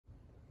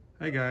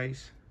Hi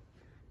guys,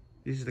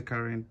 this is the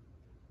current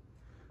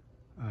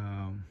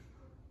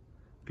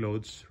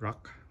clothes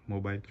rack,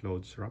 mobile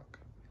clothes rack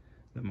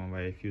that my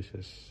wife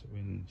uses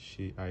when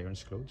she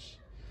irons clothes.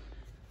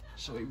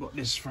 So we bought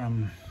this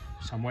from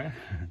somewhere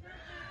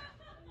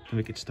to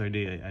make it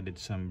sturdy. I added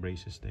some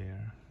braces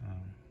there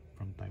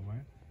from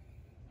Taiwan,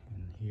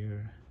 and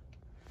here,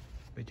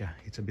 but yeah,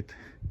 it's a bit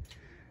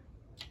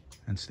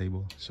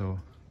unstable. So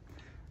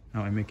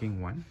now I'm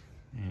making one,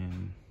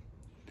 and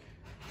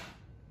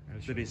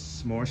that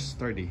is more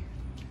sturdy.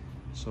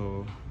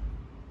 So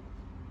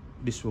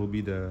this will be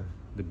the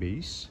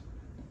base,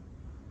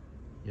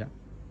 yeah,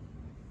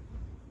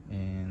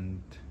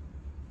 and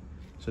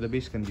so the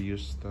base can be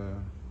used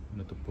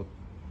to put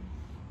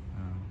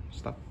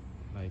stuff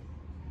like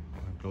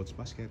clothes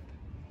basket,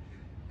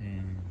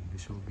 and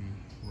this will be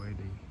where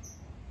the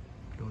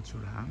clothes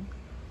will hang.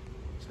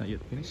 It's not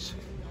yet finished,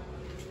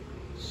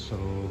 so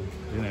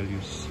then I'll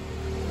use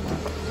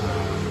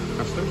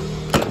casters.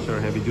 These are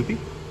heavy duty.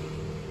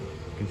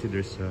 You can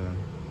see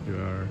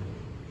there are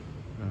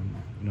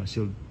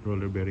sealed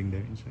roller bearing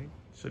there inside.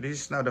 So this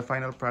is now the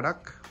final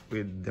product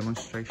with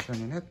demonstration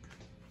in it.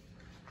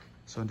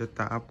 So on the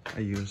top I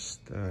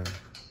used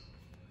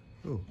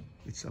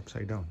it's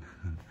upside down.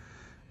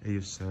 I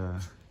used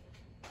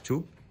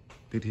tube.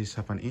 This is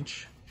 1/2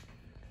 inch,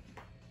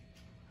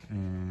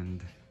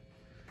 and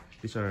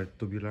these are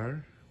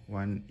tubular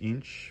 1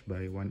 inch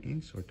by 1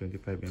 inch or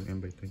 25 mm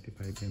by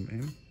 25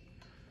 mm,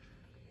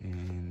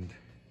 and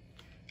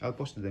I'll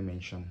post the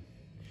dimension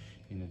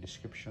in the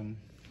description.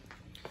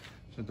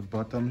 So at the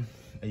bottom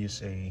I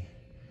use a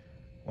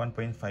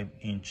 1.5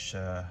 inch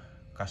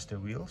caster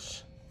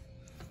wheels.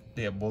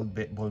 They have ball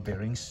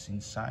bearings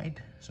inside,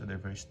 so they're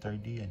very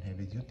sturdy and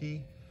heavy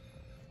duty.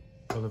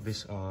 All of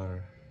these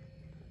are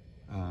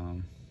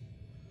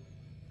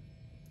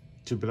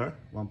tubular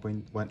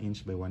 1.1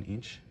 inch by 1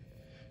 inch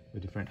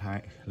with different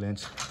height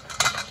lengths.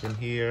 From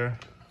here,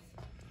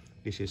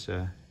 this is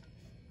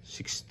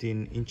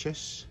 16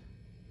 inches.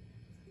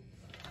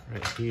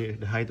 Right here,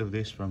 the height of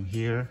this from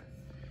here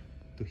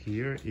to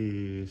here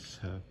is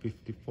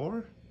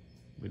 54,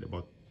 with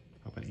about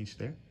 1/2 inch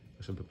there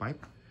because of the pipe.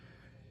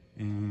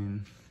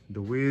 And the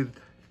width,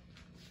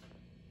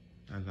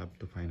 I'll have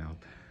to find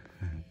out.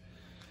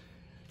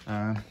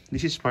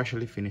 This is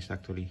partially finished,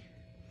 actually,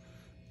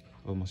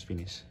 almost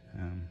finished.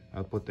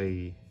 I'll put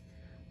a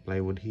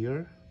plywood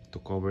here to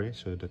cover it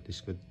so that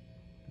this could,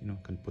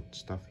 can put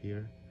stuff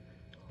here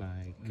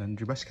like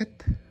laundry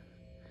basket.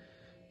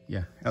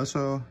 Yeah,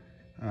 also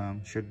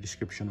share the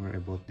description where I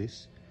bought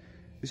this.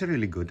 These are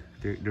really good.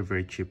 They're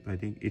very cheap. I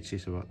think each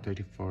is about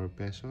 34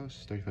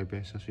 pesos, 35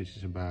 pesos, which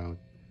is about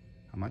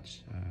how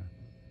much?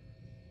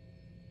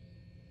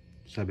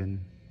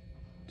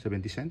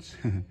 70 cents.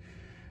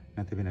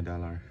 Not even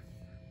 $1,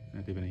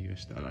 not even a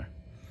US dollar.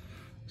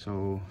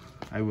 So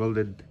I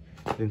welded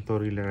the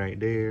torilla right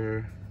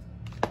there,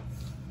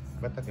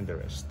 but I think the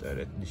rest,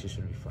 this is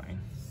really fine.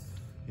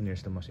 And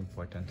here's the most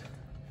important.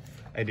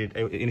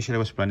 Initially I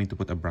was planning to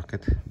put a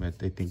bracket,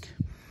 but I think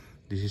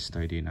this is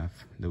sturdy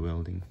enough, the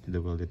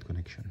welded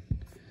connection.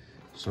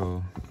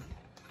 So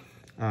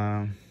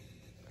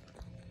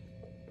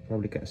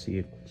probably can't see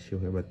it show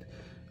here, but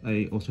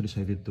I also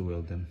decided to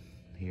weld them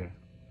here.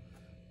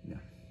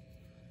 Yeah,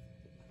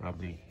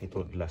 probably it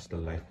would last the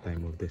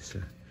lifetime of this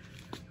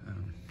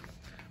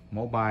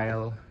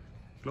mobile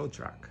clothes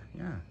rack.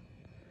 Yeah,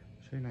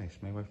 it's very nice.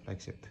 My wife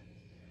likes it.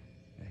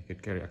 I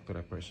could carry it to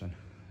that person.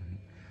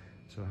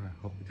 So I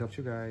hope it helps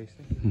you guys.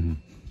 Thank you.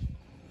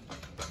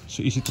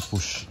 So easy to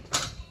push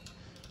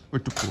or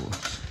to pull.